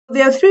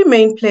there are three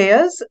main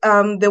players.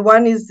 The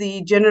one is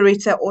the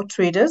generator or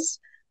traders,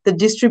 the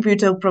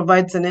distributor who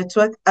provides the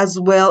network, as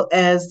well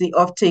as the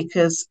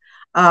off-takers,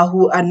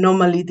 who are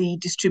normally the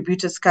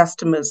distributor's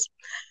customers.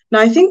 Now,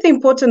 I think the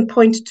important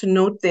point to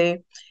note there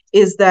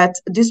is that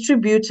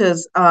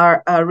distributors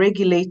are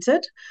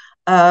regulated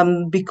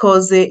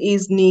because there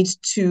is need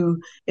to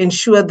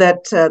ensure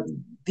that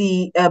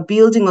the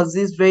building of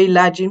this very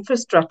large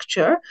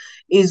infrastructure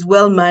is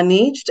well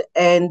managed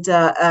and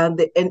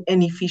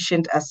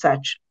efficient as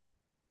such.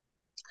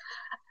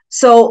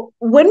 So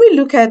when we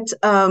look at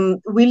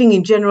wheeling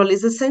in general,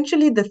 is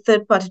essentially the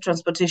third-party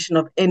transportation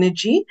of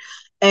energy.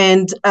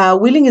 And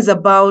wheeling is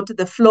about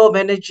the flow of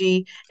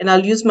energy, and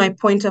I'll use my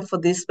pointer for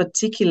this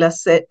particular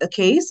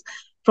case,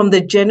 from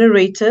the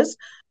generators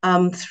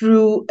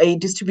through a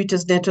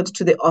distributor's network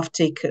to the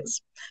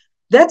off-takers.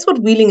 That's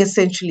what wheeling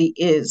essentially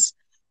is.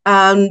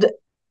 And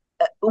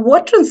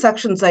what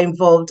transactions are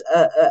involved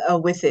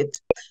with it?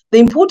 The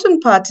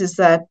important part is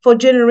that for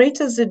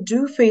generators, they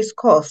do face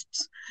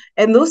costs.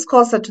 And those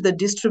costs are to the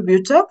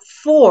distributor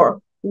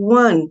for,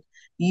 one,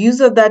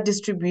 use of that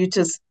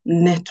distributor's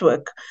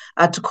network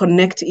to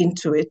connect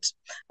into it,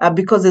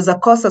 because there's a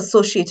cost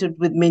associated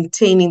with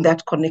maintaining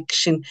that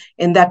connection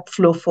and that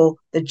flow for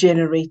the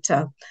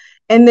generator.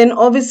 And then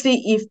obviously,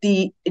 if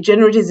the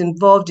generator is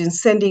involved in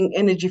sending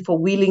energy for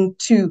wheeling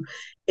to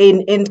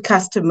an end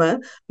customer,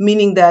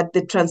 meaning that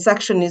the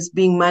transaction is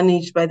being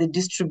managed by the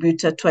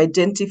distributor to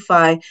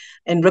identify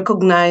and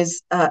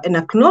recognize and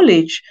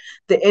acknowledge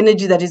the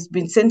energy that is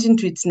being sent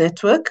into its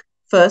network,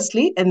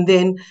 firstly, and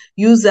then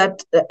use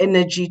that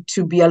energy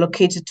to be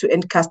allocated to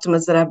end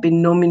customers that have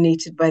been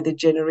nominated by the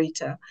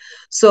generator.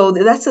 So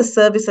that's a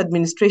service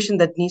administration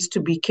that needs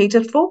to be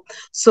catered for.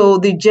 So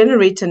the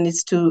generator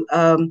needs to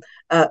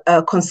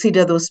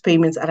consider those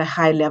payments at a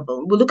high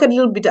level. We'll look at a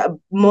little bit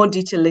more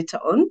detail later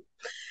on.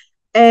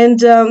 And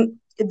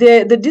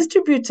the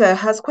distributor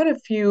has quite a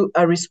few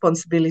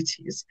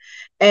responsibilities,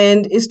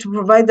 and is to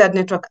provide that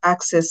network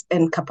access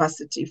and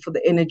capacity for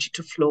the energy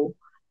to flow.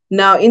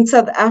 Now, in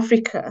South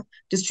Africa,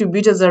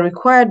 distributors are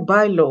required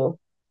by law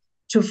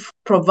to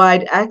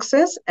provide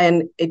access,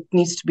 and it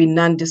needs to be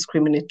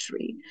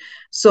non-discriminatory.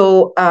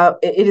 So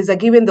it is a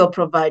given they'll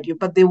provide you,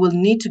 but they will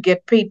need to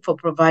get paid for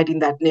providing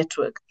that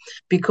network,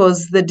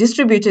 because the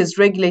distributor is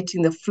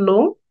regulating the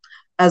flow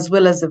as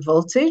well as the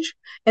voltage,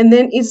 and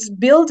then it's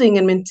building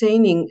and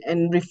maintaining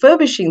and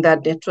refurbishing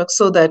that network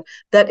so that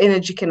that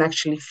energy can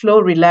actually flow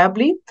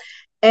reliably.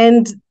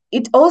 And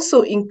it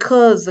also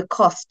incurs the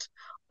cost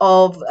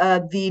of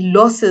the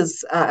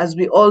losses. As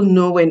we all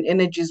know, when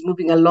energy is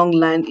moving along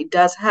line, it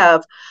does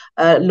have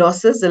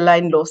losses, the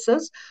line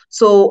losses.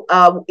 So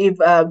if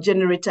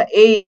generator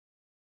A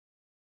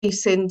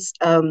sends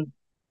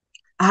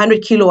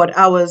 100 kilowatt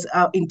hours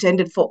are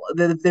intended for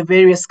the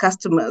various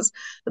customers.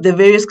 The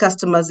various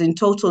customers in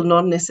total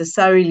not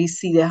necessarily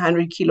see the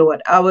 100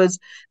 kilowatt hours.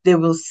 They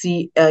will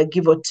see,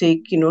 give or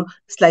take,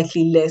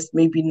 slightly less,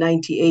 maybe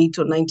 98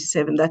 or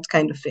 97, that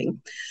kind of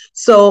thing.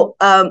 So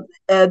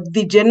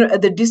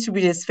the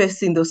distributor is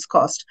facing those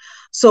costs.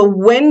 So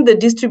when the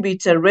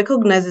distributor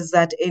recognizes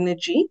that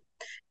energy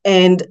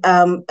and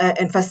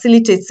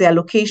facilitates the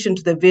allocation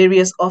to the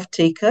various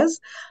off-takers,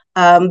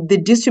 the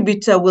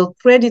distributor will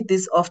credit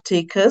these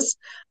off-takers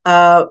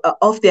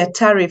off their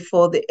tariff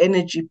for the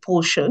energy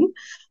portion,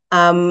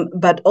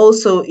 but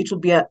also it will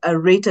be a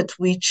rate at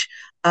which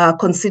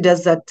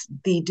considers that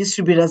the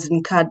distributor has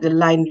incurred the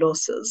line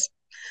losses.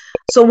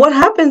 So what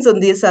happens on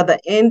this other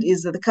end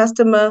is that the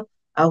customer,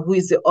 who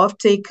is the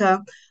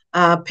off-taker,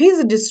 pays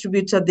the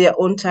distributor their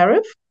own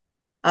tariff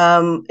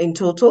in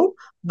total,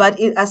 but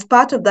as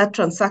part of that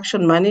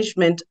transaction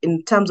management,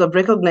 in terms of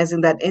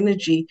recognizing that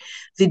energy,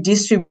 the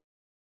distributor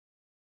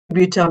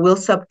will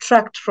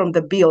subtract from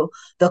the bill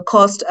the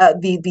cost,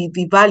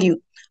 the value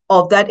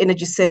of that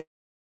energy sent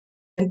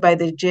by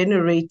the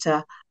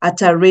generator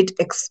at a rate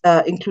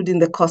including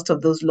the cost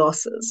of those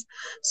losses.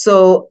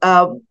 So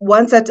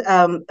once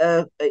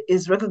that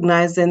is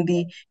recognized, then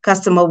the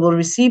customer will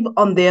receive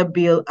on their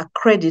bill a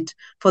credit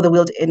for the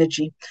wheeled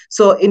energy.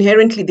 So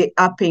inherently, they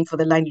are paying for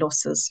the line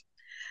losses.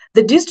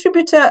 The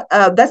distributor,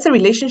 that's a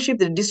relationship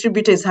the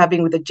distributor is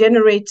having with the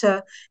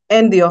generator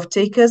and the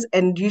off-takers,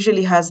 and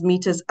usually has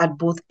meters at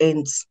both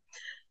ends.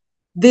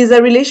 There's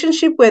a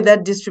relationship where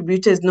that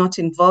distributor is not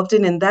involved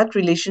in, and that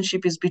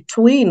relationship is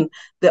between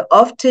the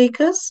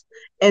off-takers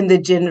and the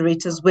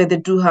generators, where they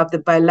do have the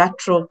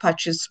bilateral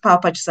power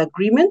purchase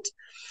agreement.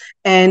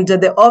 And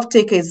the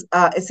off-taker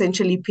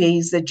essentially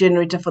pays the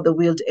generator for the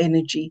wheeled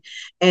energy.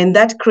 And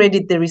that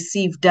credit they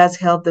receive does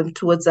help them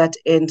towards that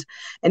end.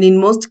 And in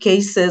most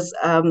cases,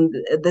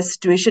 the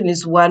situation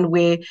is one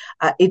where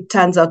it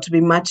turns out to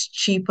be much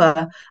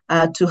cheaper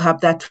to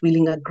have that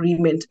wheeling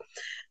agreement.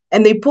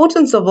 And the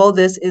importance of all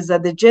this is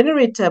that the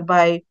generator,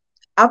 by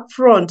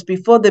upfront,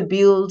 before they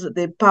build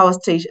the power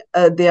station,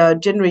 their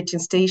generating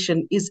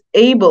station, is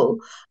able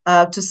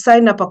to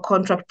sign up a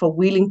contract for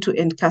wheeling to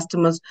end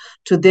customers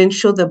to then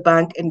show the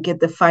bank and get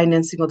the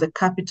financing or the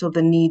capital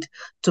they need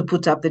to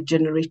put up the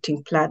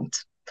generating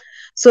plant.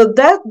 So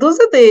those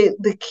are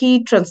the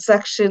key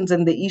transactions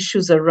and the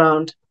issues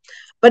around.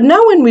 But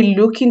now when we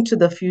look into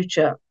the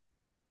future,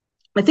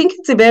 I think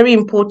it's very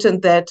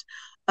important that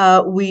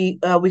we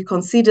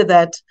consider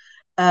that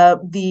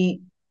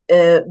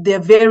there are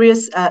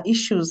various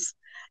issues,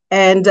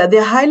 and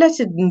they're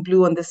highlighted in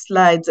blue on the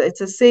slides. It's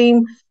the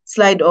same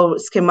slide or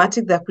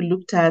schematic that we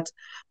looked at,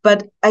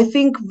 but I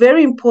think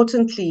very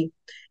importantly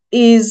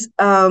is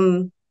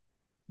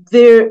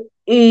there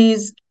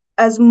is,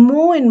 as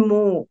more and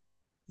more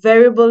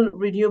variable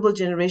renewable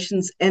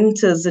generations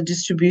enters the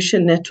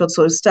distribution network,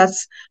 so it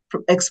starts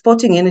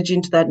exporting energy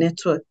into that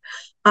network,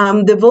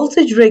 the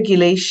voltage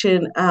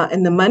regulation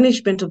and the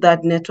management of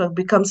that network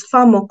becomes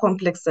far more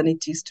complex than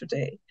it is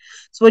today.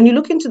 So when you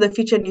look into the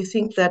future and you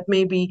think that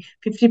maybe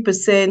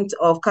 50%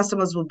 of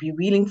customers will be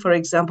wheeling, for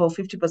example,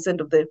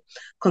 50% of the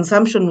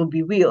consumption will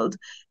be wheeled,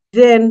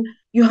 then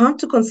you have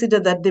to consider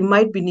that there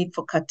might be need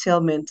for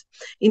curtailment.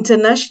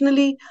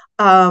 Internationally,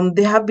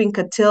 there have been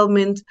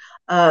curtailment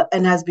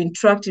and has been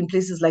tracked in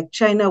places like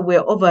China,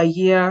 where over a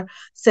year,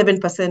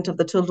 7% of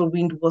the total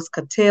wind was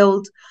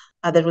curtailed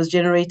that was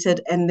generated.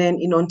 And then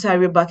in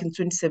Ontario back in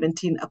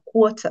 2017, a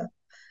quarter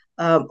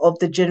of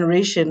the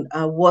generation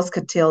was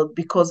curtailed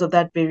because of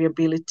that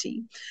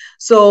variability.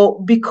 So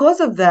because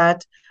of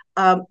that,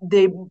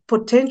 the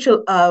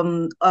potential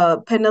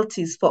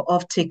penalties for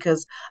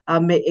off-takers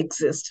may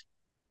exist.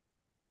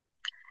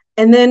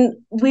 And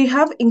then we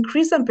have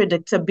increased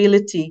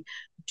unpredictability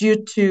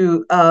due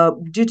to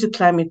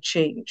climate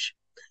change.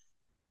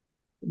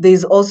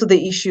 There's also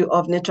the issue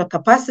of network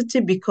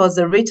capacity, because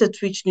the rate at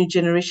which new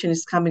generation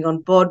is coming on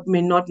board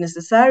may not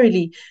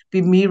necessarily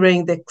be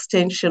mirroring the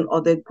extension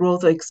or the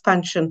growth or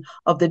expansion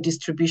of the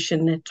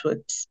distribution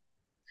networks.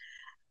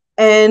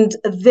 And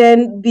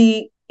then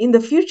in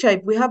the future,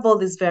 if we have all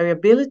this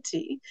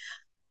variability,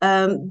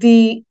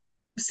 the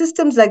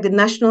systems like the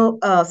national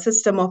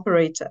system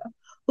operator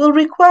will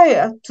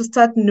require to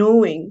start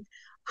knowing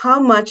how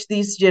much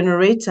this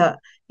generator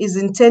is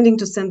intending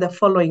to send the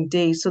following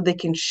day, so they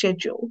can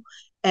schedule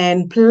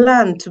and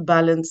plan to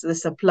balance the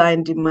supply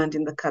and demand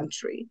in the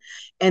country.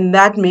 And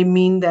that may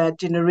mean that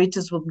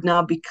generators will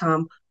now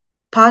become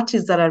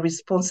parties that are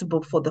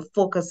responsible for the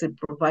forecast they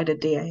provide a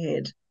day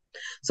ahead.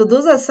 So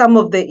those are some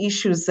of the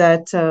issues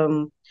that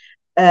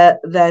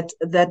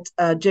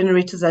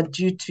generators are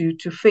due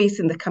to face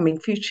in the coming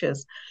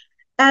futures.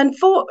 And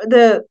for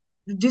the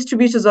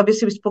distributors,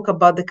 obviously, we spoke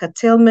about the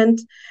curtailment,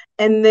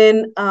 and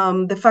then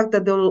the fact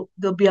that there'll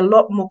be a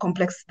lot more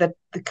complexity that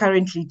they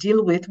currently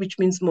deal with, which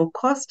means more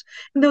cost,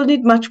 and they'll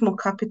need much more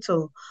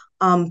capital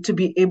to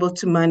be able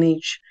to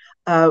manage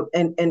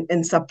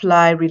and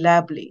supply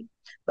reliably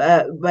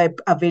by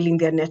availing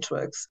their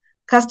networks.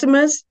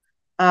 Customers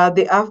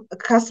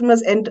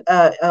customers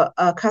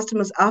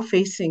are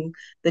facing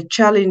the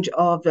challenge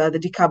of the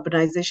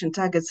decarbonization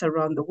targets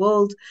around the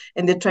world,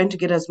 and they're trying to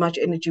get as much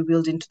energy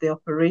wheeled into their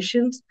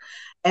operations.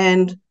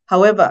 And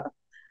however,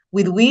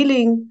 with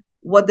wheeling,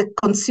 what the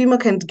consumer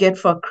can get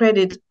for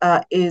credit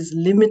is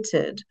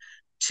limited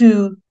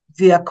to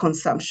their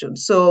consumption.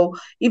 So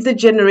if the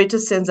generator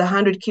sends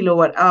 100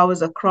 kilowatt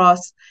hours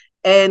across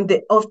and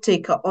the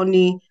off-taker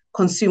only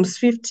consumes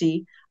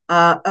 50,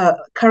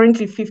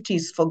 currently 50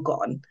 is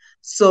forgone.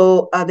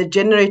 So the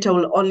generator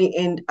will only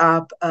end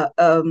up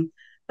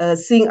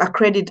seeing a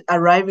credit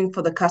arriving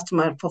for the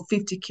customer for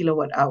 50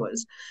 kilowatt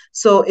hours.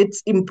 So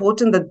it's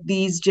important that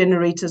these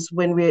generators,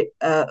 when we're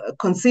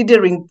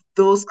considering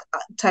those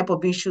type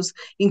of issues,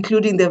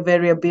 including the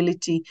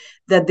variability,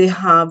 that they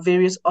have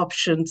various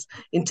options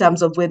in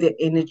terms of where their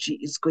energy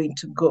is going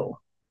to go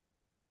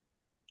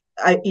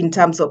in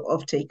terms of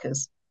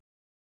off-takers.